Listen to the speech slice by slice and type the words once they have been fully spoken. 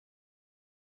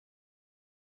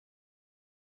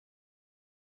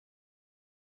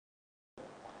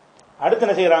அடுத்து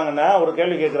என்ன செய்யறாங்கன்னா ஒரு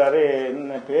கேள்வி கேட்கிறாரு,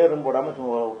 என்ன பேரும் போடாம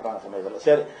விட்டுறாங்க சமயத்தில்.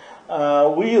 சரி,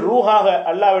 உயிர் ரூஹாக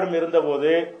அல்லாவிடம் இருந்த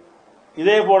போது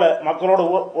இதே போல மக்களோட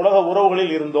உலக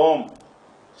உறவுகளில் இருந்தோம்.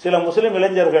 சில முஸ்லிம்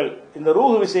இளைஞர்கள் இந்த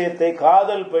ரூஹ் விஷயத்தை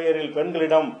காதல் பெயரில்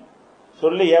பெண்களிடம்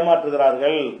சொல்லி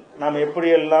ஏமாற்றுகிறார்கள்.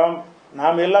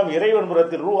 நாம் எல்லாம் இறைவன்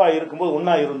புறத்தில் ரூஹா இருக்கும்போது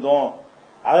ஒன்னா இருந்தோம்,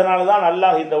 அதனாலதான்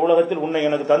அல்லாஹ் இந்த உலகத்தில் உன்னை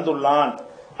எனக்கு தந்துள்ளான்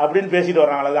அப்படின்னு பேசிட்டு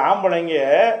வர்றாங்க. அது ஆம்பளைங்க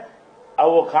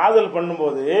அவ காதல்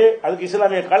பண்ணும்போது அதுக்கு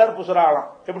இஸ்லாமிய கலர் புசுறாகலாம்.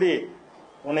 எப்படி,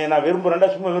 உன்னை நான் விரும்புறேன்டா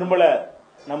சும்மா விரும்பல,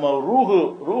 நம்ம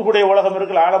ரூஹுடைய உலகம்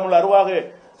இருக்குல்ல, ஆழமுள்ள அருவாக,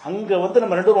 அங்க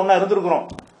நம்ம ரெண்டு ஒன்னா இருந்திருக்கிறோம்.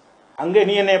 அங்க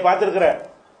நீ என்னைய பார்த்திருக்கிற,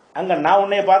 அங்க நான்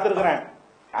உன்னைய பார்த்திருக்கிறேன்,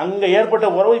 அங்க ஏற்பட்ட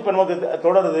உறவு இப்ப நமக்கு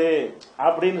தொடருது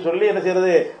அப்படின்னு சொல்லி என்ன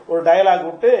செய்யறது, ஒரு டயலாக்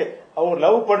விட்டு அவங்க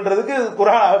லவ் பண்றதுக்கு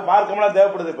குர்ஆன் மார்க்கம்லாம்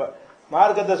தேவைப்படுது. இப்ப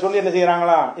மார்க்கத்தை சொல்லி என்ன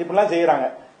செய்யறாங்களா, இப்பெல்லாம் செய்யறாங்க.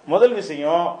 முதல்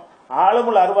விஷயம்,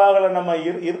 ஆழமுள்ள அருவாகல நம்ம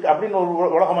இருக்கு அப்படின்னு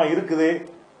ஒரு உலகமா இருக்குது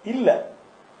இல்ல,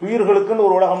 உயிர்களுக்குன்னு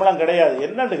ஒரு உலகம்லாம் கிடையாது.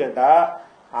 என்னன்னு கேட்டா,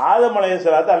 ஆதம்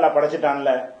அலைஹிஸ்ஸலாத்தை அல்லாஹ்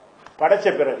படைச்சிட்டான்ல, படைச்ச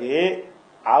பிறகு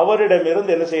அவரிடம்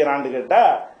இருந்து என்ன செய்யறான்னு கேட்டா,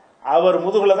 அவர்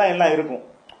முதுகுல தான் எல்லாம் இருக்கும்.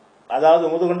 அதாவது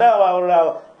முதுகுண்டா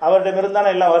அவரிடம் இருந்தானே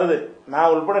எல்லாம் வருது.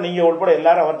 நான் உள்பட நீங்க உள்பட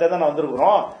எல்லாரும் அவர்கிட்ட தான்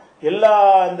வந்திருக்கிறோம். எல்லா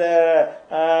இந்த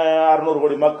 600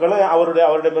 கோடி மக்களும்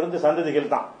அவரிடமிருந்து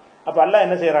சந்ததிகள் தான். அப்ப அல்லாஹ்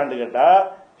என்ன செய்யறான்னு கேட்டா,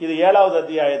 இது 7வது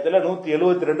அத்தியாயத்தில்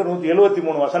 172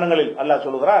 173 வசனங்களில் அல்லாஹ்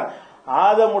சொல்லுகிறான்,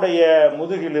 ஆதமுடைய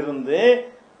முதுகிலிருந்து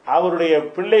அவருடைய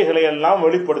பிள்ளைகளை எல்லாம்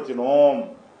வெளிப்படுத்தினோம்.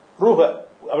 ரூஹ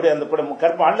அப்படி அந்த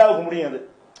கற்பம் அல்லாஹ்வுக்கு முடியும். அது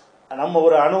நம்ம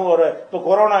ஒரு இப்ப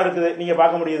கொரோனா இருக்குது, நீங்க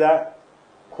பார்க்க முடியுதா?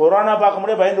 கொரோனா பார்க்க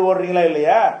முடியாது, பயந்து ஓடுறீங்களா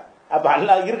இல்லையா? அப்ப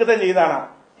அல்லாஹ் இருக்கத்தான் செய்தானா,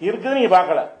 இருக்குது, நீங்க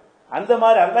பார்க்கல. அந்த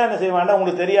மாதிரி அல்லாஹ் என்ன செய்வான்,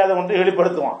 உங்களுக்கு தெரியாத ஒன்று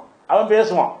வெளிப்படுத்துவான், அவன்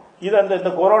பேசுவான். இது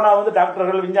இந்த கொரோனா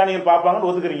டாக்டர்கள் விஞ்ஞானிகள் பார்ப்பாங்கன்னு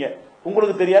ஒத்துக்கிறீங்க,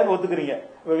 உங்களுக்கு தெரியாதுன்னு ஒத்துக்கிறீங்க.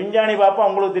 இப்ப விஞ்ஞானி பார்ப்பா,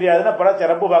 உங்களுக்கு தெரியாதுன்னா பல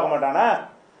ரப்பு பார்க்க மாட்டானா?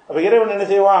 அப்ப இறைவன் என்ன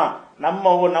செய்வான்,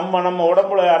 நம்ம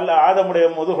உடம்புல ஆதமுடைய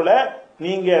முதுகுல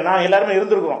நான் எல்லாருமே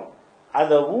இருந்திருக்கிறோம்.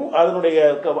 அதனுடைய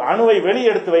அணுவை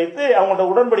வெளியெடுத்து வைத்து அவங்களோட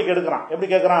உடன்படிக்கை எடுக்கிறான். எப்படி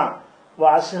கேட்கிறான்,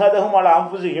 அஸ்ஹதஹும் அலா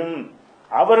அன்ஃபுஸிஹிம்,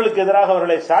 அவர்களுக்கு எதிராக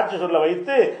அவர்களை சாட்சி சொல்ல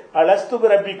வைத்து, அலஸ்து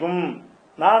பிரப்பிக்கும்,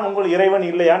 நான் உங்கள் இறைவன்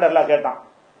இல்லையான்னு அல்லாஹ் கேட்டான்.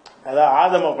 அதாவது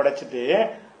ஆதம படைச்சிட்டு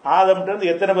ஆதம்கிட்ட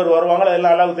இருந்து எத்தனை பேர் வருவாங்களோ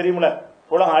எல்லாம் அல்லாஹ்வுக்கு தெரியுமில்ல.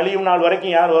 உலகம் அழியும் நாள்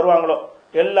வரைக்கும் யார் வருவாங்களோ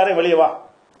எல்லாரும் வெளியே வா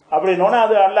அப்படின்னோன்னா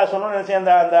அது அல்லாஹ் சொன்ன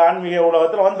அந்த ஆன்மீக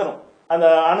உலகத்தில் வந்துடும், அந்த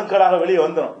அணுக்களாக வெளியே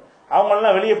வந்துடும்.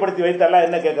 அவங்களெல்லாம் வெளியப்படுத்தி வைத்து அல்லாஹ்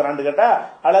என்ன கேட்கிறான்னு கேட்டா,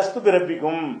 அலஸ்து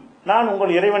பிரப்பிக்கும், நான்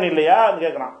உங்கள் இறைவன் இல்லையா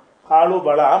கேட்கிறான். காலு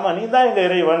பலா, ஆமா நீ தான் எங்க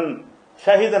இறைவன்,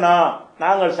 ஷஹிதனா,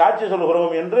 நாங்கள் சாட்சி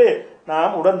சொல்கிறோம் என்று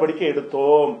நாம் உடன்படிக்கை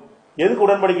எடுத்தோம். எதுக்கு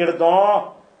உடன்படிக்கை எடுத்தோம்?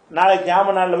 நாளைக்கு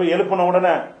கியாமத் நாள்ல போய் எழுப்பின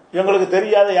உடனே எங்களுக்கு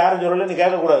தெரியாத யாரும் சொல்லல நீ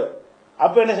கேட்கக்கூடாது.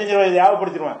 அப்ப என்ன செஞ்சிருவேன், இதை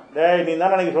ஞாபகப்படுத்திடுவேன், டேய் நீ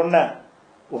தான் எனக்கு சொன்ன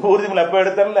உறுதிமொழி எப்ப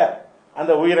எடுத்தல,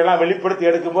 அந்த உயிரெல்லாம் வெளிப்படுத்தி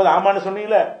எடுக்கும் போது ஆமான்னு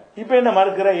சொன்னீங்கள, இப்ப என்ன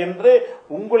மறுக்கிற என்று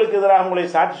உங்களுக்கு எதிராக உங்களை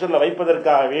சாட்சி சொல்ல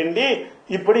வைப்பதற்காக வேண்டி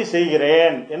இப்படி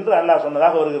செய்கிறேன் என்று அல்லாஹ்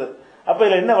சொன்னதாக வருகிறது. அப்ப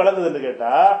இதுல என்ன வளர்ந்ததுன்னு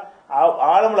கேட்டா,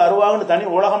 ஆழமுள்ள அருவாங்கன்னு தனி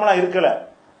உலகமெல்லாம் இருக்கல,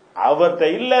 அவர்கிட்ட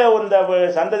இல்ல இந்த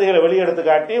சந்ததிகளை வெளியெடுத்து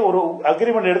காட்டி ஒரு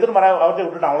அக்ரிமெண்ட் எடுத்துட்டு அவர்கிட்ட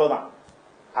விட்டுட்டான், அவ்வளவுதான்.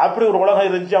 அப்படி ஒரு உலகம்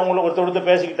இருந்துச்சு. அவங்கள ஒருத்தர்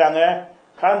பேசிக்கிட்டாங்க,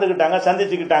 கலந்துக்கிட்டாங்க,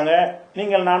 சந்திச்சுக்கிட்டாங்க,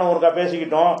 நீங்கள் நானும் ஒருக்கா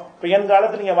பேசிக்கிட்டோம். இப்ப என்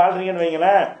காலத்துல நீங்க வாழ்றீங்கன்னு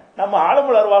வைங்களேன், நம்ம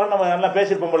ஆழமுள்ள அருவாக நம்ம நல்லா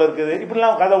பேசியிருப்போம் போல இருக்குது.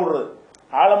 இப்படிலாம் கதை விடுறது,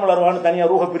 ஆழமுள்ள அருவான்னு தனியா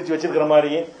ரூஹ பிரிச்சு வச்சிருக்கிற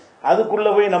மாதிரி,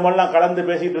 அதுக்குள்ள போய் நம்ம எல்லாம் கலந்து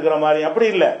பேசிட்டு இருக்கிற மாதிரி அப்படி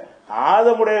இல்ல.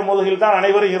 ஆதமுடைய முதுகில் தான்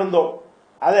அனைவரும் இருந்தோம்.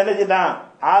 அதை என்ன செய்தான்,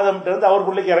 ஆதம்கிட்ட இருந்து அவர்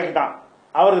பிள்ளைக்கு இறக்கிட்டான்.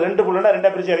 அவருக்கு 2 பிள்ளைன்னா 2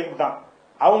 பிரிச்சு இறக்கிட்டான்,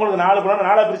 அவங்களுக்கு 4 பிள்ளைன்னா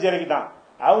 4 பிரிச்சு இறக்கிட்டான்,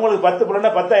 அவங்களுக்கு 10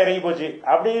 பிள்ளைன்னா 10 இறங்கி போச்சு.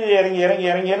 அப்படி இறங்கி இறங்கி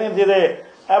இறங்கி இறங்கி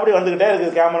அப்படி வந்துகிட்டே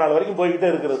இருக்குது, கியாமத் நாள் வரைக்கும் போய்கிட்டே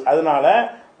இருக்குது. அதனால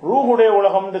ரூஹுடைய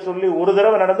உலகம் சொல்லி ஒரு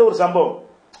தடவை நடந்த ஒரு சம்பவம்,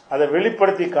 அதை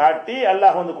வெளிப்படுத்தி காட்டி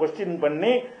அல்லாஹ் கொஸ்டின்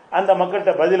பண்ணி அந்த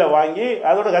மக்கள்கிட்ட பதில வாங்கி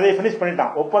அதோட கதையை பினிஷ்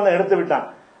பண்ணிட்டான், ஒப்பந்தம் எடுத்து விட்டான்.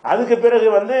 அதுக்கு பிறகு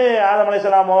ஆதம்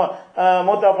அலைஹிஸ்ஸலாம்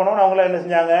மூத்தா போனவங்க அவங்கள என்ன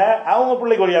செஞ்சாங்க, அவங்க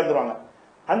பிள்ளைக்கு ஒளியாந்துருவாங்க,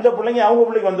 அந்த பிள்ளைங்க அவங்க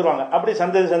பிள்ளைக்கு வந்துருவாங்க. அப்படி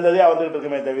சந்ததியா வந்துகிட்டு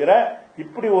இருக்குமே தவிர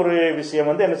இப்படி ஒரு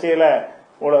விஷயம் என்ன செய்யல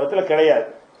உலகத்துல கிடையாது.